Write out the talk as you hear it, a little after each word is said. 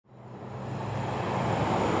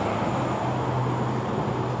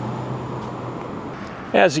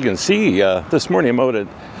As you can see, this morning I'm out at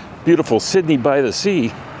beautiful Sidney by the sea,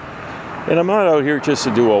 and I'm not out here just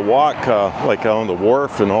to do a walk like on the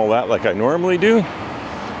wharf and all that like I normally do.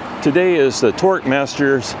 Today is the Torque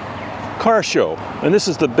Masters car show, and this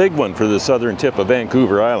is the big one for the southern tip of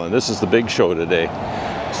Vancouver Island. This is the big show today.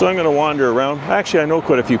 So I'm going to wander around. Actually, I know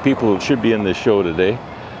quite a few people who should be in this show today.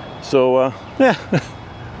 So yeah,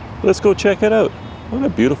 let's go check it out. What a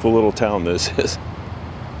beautiful little town this is.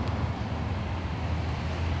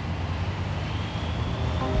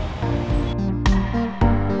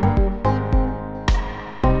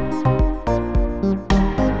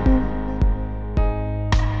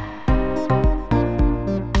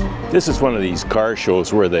 This is one of these car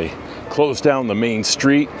shows where they close down the main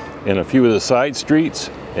street and a few of the side streets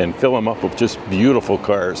and fill them up with just beautiful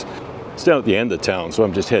cars. It's down at the end of town, so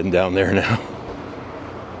I'm just heading down there now.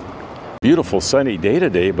 Beautiful sunny day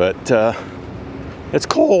today, but it's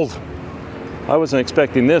cold. I wasn't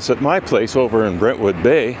expecting this at my place over in Brentwood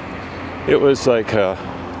Bay. It was like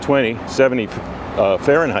 70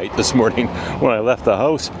 Fahrenheit this morning when I left the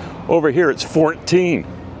house. Over here it's 14.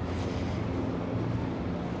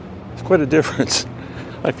 Quite a difference.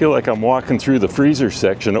 I feel like I'm walking through the freezer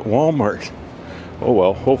section at Walmart. Oh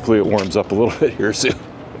well, hopefully it warms up a little bit here soon.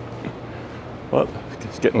 Well,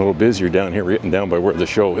 it's getting a little busier down here, getting down by where the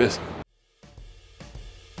show is.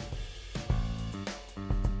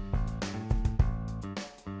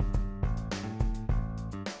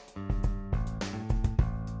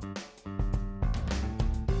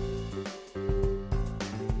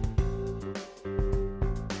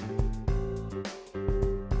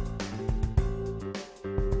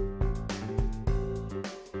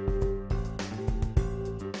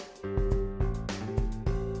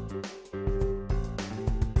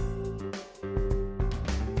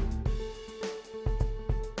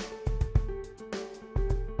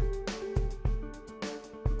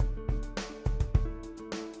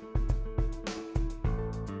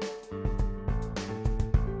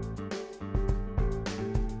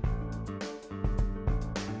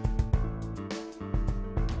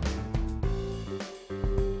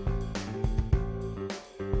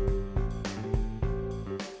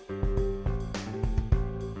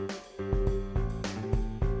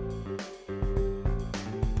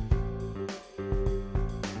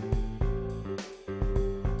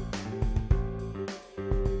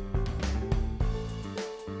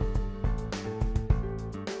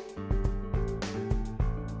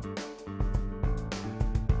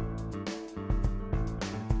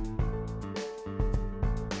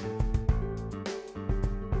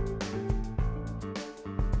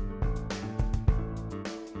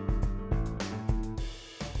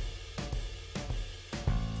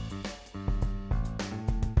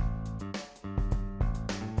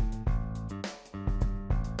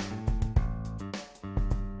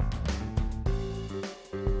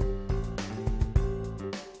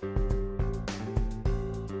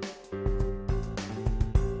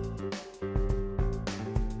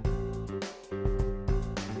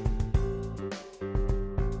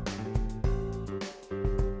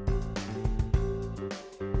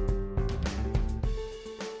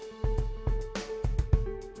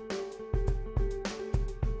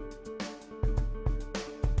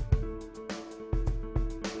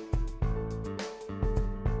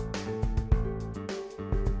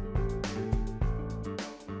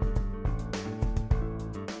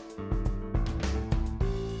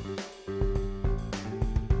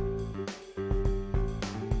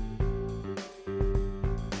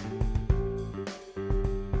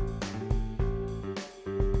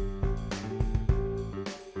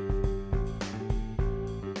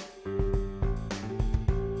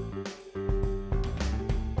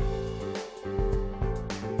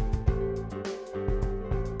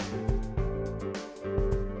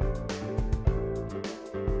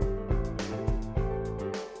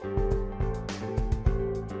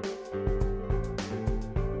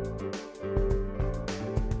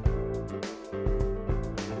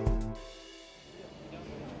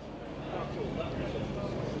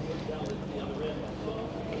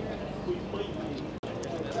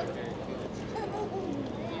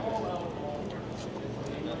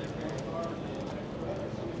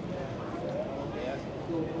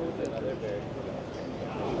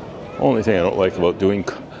 Only thing I don't like about doing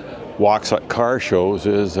walks at car shows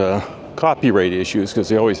is copyright issues, because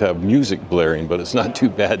they always have music blaring, but it's not too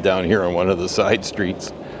bad down here on one of the side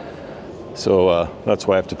streets. So that's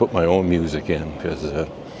why I have to put my own music in, because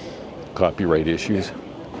copyright issues.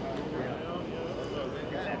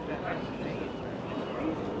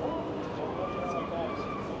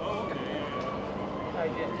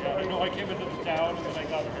 Yeah, I know. I came into the town and then I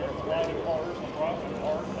got a lot of cars and brought my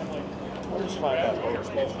cars and I'm like, where's my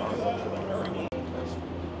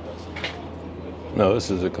No, this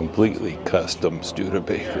is a completely custom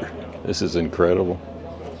Studebaker. This is incredible.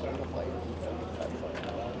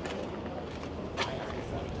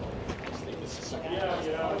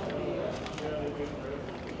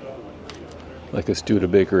 Like a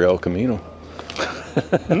Studebaker El Camino.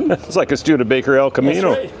 It's like a Studebaker El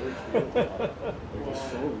Camino. That's right.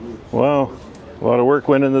 Wow, a lot of work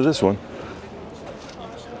went into this one.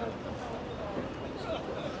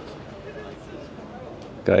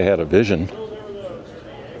 Guy had a vision.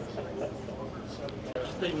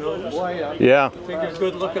 Yeah. Take a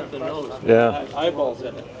good look at the nose. Yeah. Eyeballs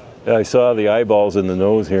in it. Yeah, I saw the eyeballs in the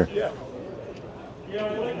nose here.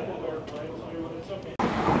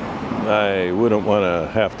 I wouldn't want to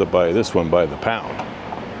have to buy this one by the pound.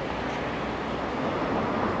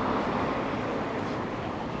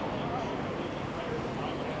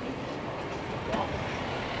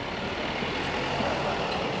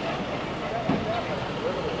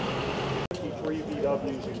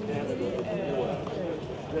 VWs in Canada.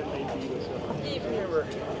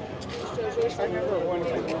 I remember one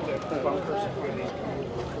time the bunkers.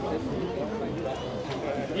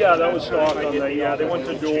 Yeah, that was stock on that. Yeah, they went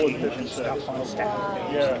to dual in 56.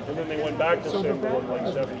 Yeah, and then they went back to single in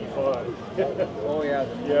like 75. Oh yeah.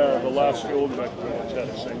 Yeah, the last fuel injector ones had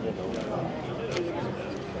a single.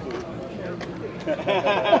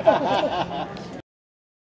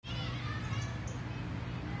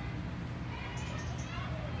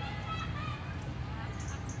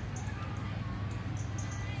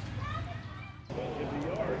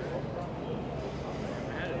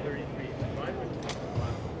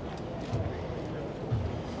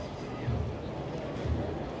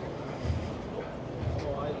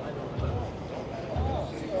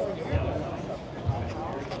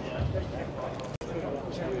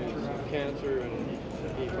 Cancer, and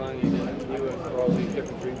he finally knew it for all these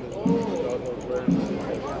different treatments. God knows where.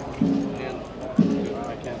 And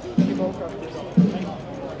I can't do it anymore.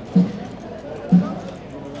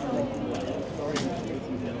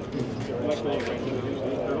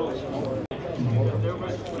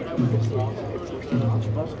 Je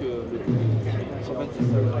pense que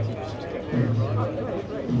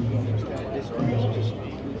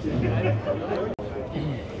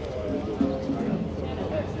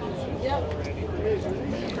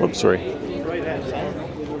Oops, sorry.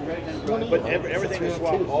 But everything is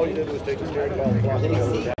swapped. All you did was take the steering ball.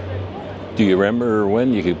 Do you remember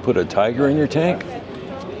when you could put a Tiger in your tank?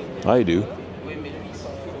 I do.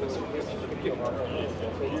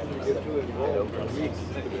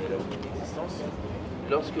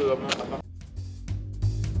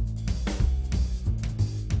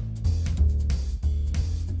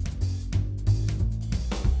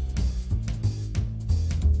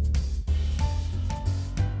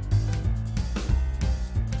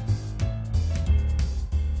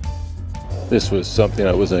 This was something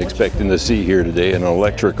I wasn't expecting to see here today, an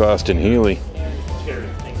electric Austin Healey.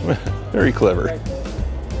 Very clever.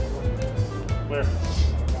 Where?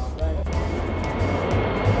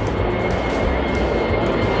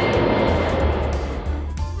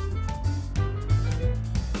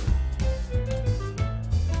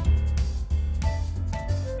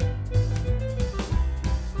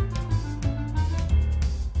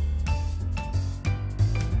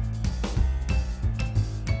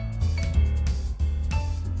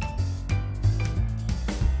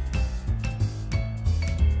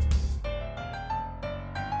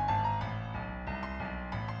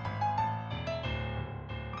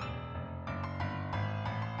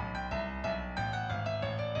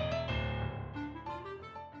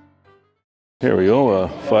 Here we go, a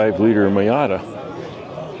 5-liter Miata.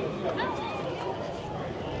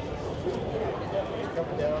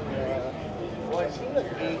 Well, I seen the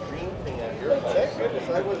green thing out here. Thank goodness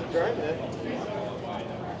I wasn't driving it.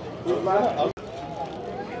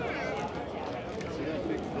 See that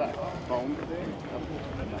big black foam thing?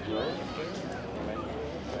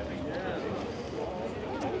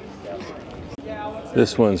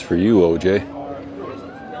 This one's for you, OJ.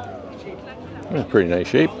 That's pretty nice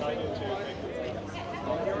shape.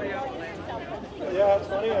 Yeah, it's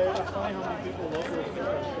funny. It's funny how many people love those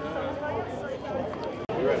cars.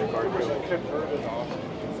 We were at a car dealer. Converted off.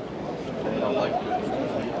 I don't like it.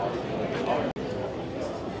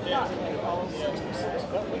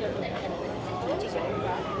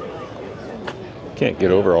 Can't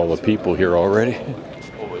get over all the people here already.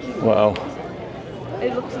 Wow.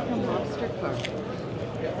 It looks like a monster car.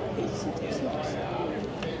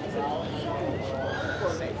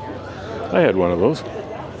 I had one of those.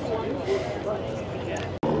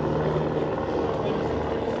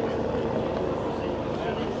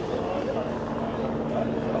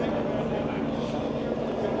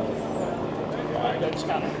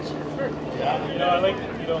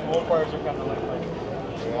 cars are kind of like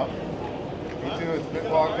Yeah. Me too. It's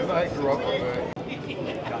been long because I grew up with it.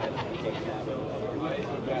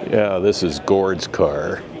 Yeah, this is Gord's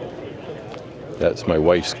car. That's my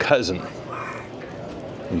wife's cousin.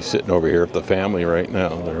 He's sitting over here with the family right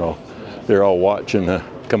now. They're all watching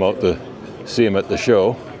come out to see him at the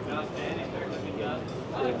show.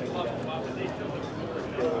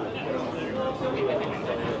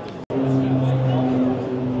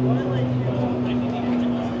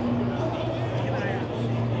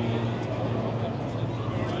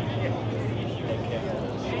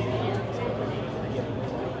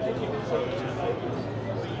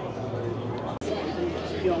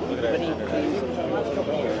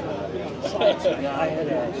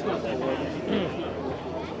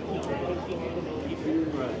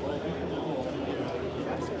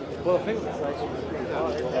 Well, I think it's like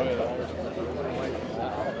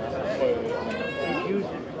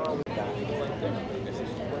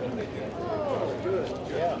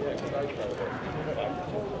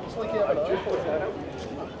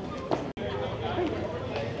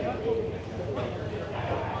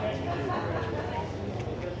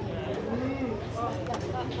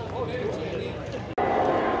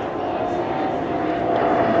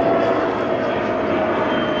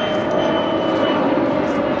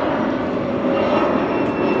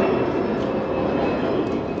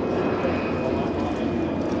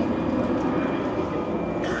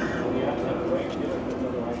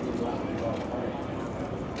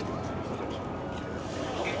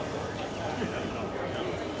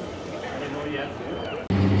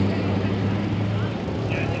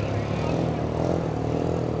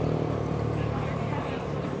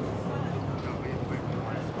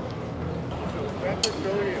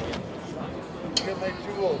Get my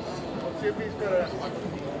tools. Let's see if he's got a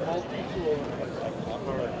multi-tool.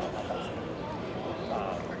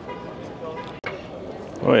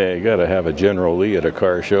 Oh yeah, you gotta have a General Lee at a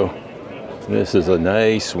car show. This is a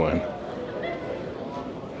nice one.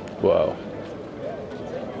 Wow.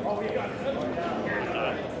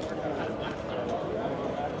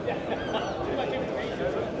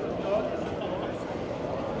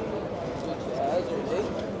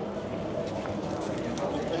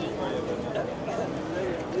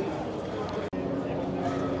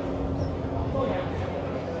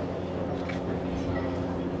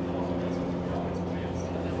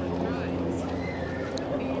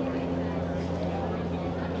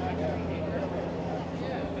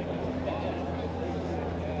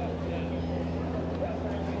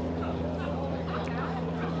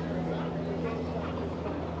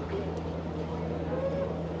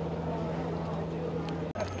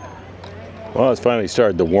 Well, it's finally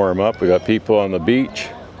started to warm up. We got people on the beach,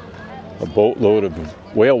 a boatload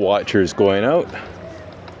of whale watchers going out.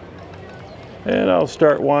 And I'll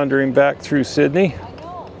start wandering back through Sidney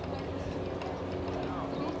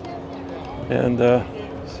and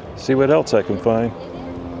see what else I can find.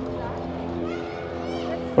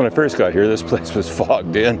 When I first got here, this place was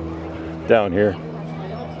fogged in down here.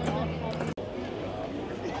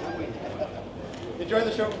 Enjoy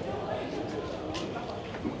the show.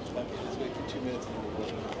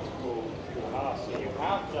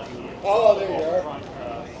 Oh, there you are.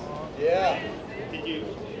 Yeah. Did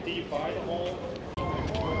you buy the whole?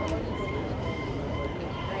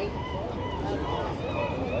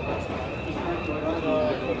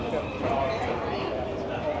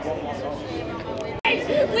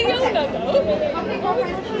 Leona, though.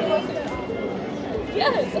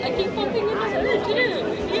 Yes, I keep bumping into her too.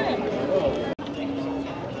 Yeah.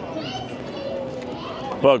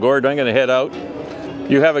 Well, Gord, I'm going to head out.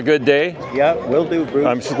 You have a good day. Yeah, will do, Bruce.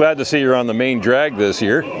 I'm so glad to see you're on the main drag this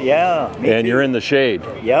year. Yeah, me And too. you're in the shade.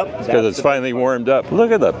 Yep. Because it's finally warmed up.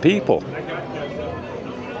 Look at the people.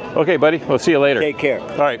 Okay, buddy. We'll see you later. Take care.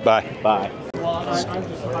 All right, bye. Bye.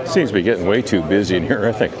 Seems to be getting way too busy in here,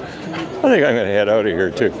 I think. I'm going to head out of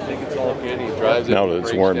here, too. Now that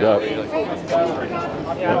it's warmed up.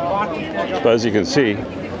 But as you can see,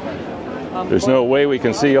 there's no way we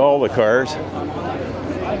can see all the cars.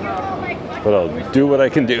 But I'll do what I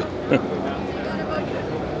can do.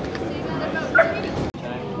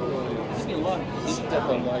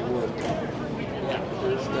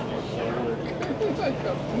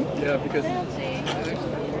 yeah, because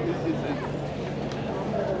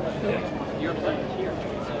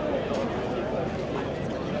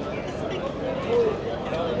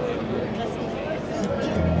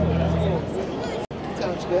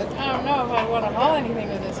Sounds good. I don't know if I want to haul anything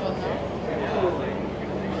with this one though.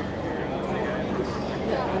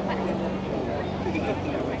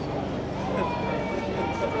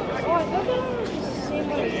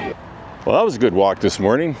 Well, that was a good walk this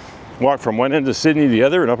morning. Walked from one end of Sydney to the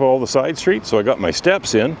other and up all the side streets, so I got my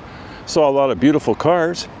steps in, saw a lot of beautiful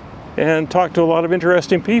cars, and talked to a lot of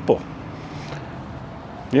interesting people.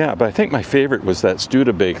 Yeah, but I think my favorite was that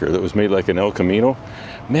Studebaker that was made like an El Camino.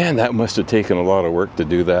 Man, that must have taken a lot of work to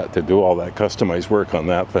do that, to do all that customized work on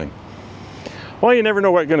that thing. Well, you never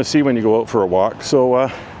know what you're going to see when you go out for a walk, so,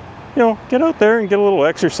 you know, get out there and get a little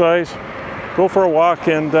exercise, go for a walk,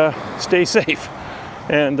 and stay safe.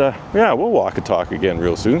 And, yeah, we'll walk and talk again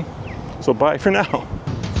real soon. So bye for now.